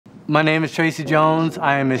My name is Tracy Jones.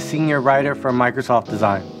 I am a senior writer for Microsoft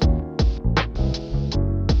Design.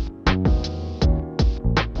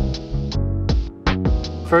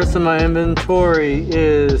 First in my inventory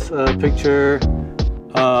is a picture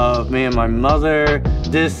of me and my mother.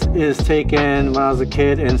 This is taken when I was a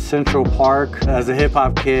kid in Central Park. As a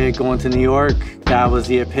hip-hop kid going to New York, that was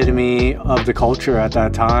the epitome of the culture at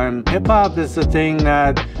that time. Hip-hop is the thing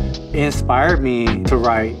that inspired me to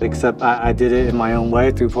write, except I did it in my own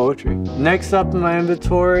way through poetry. Next up in my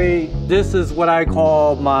inventory, this is what I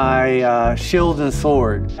call my shield and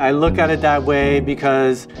sword. I look at it that way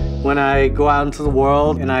because when I go out into the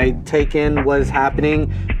world and I take in what is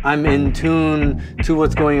happening, I'm in tune to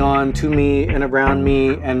what's going on to me and around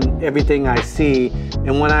me and everything I see.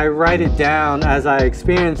 And when I write it down as I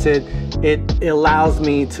experience it, it allows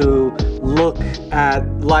me to look at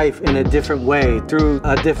life in a different way, through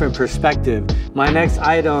a different perspective. My next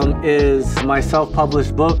item is my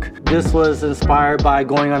self-published book. This was inspired by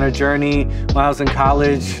going on a journey when I was in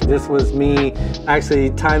college. This was me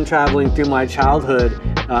actually time traveling through my childhood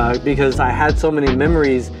because I had so many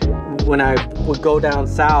memories. When I would go down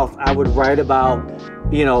south, I would write about,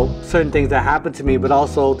 you know, certain things that happened to me, but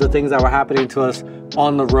also the things that were happening to us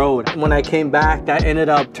on the road. When I came back, that ended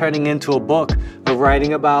up turning into a book of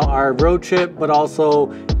writing about our road trip, but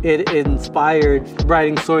also it inspired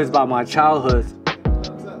writing stories about my childhood.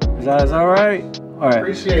 Is that all right? All right.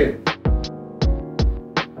 Appreciate it.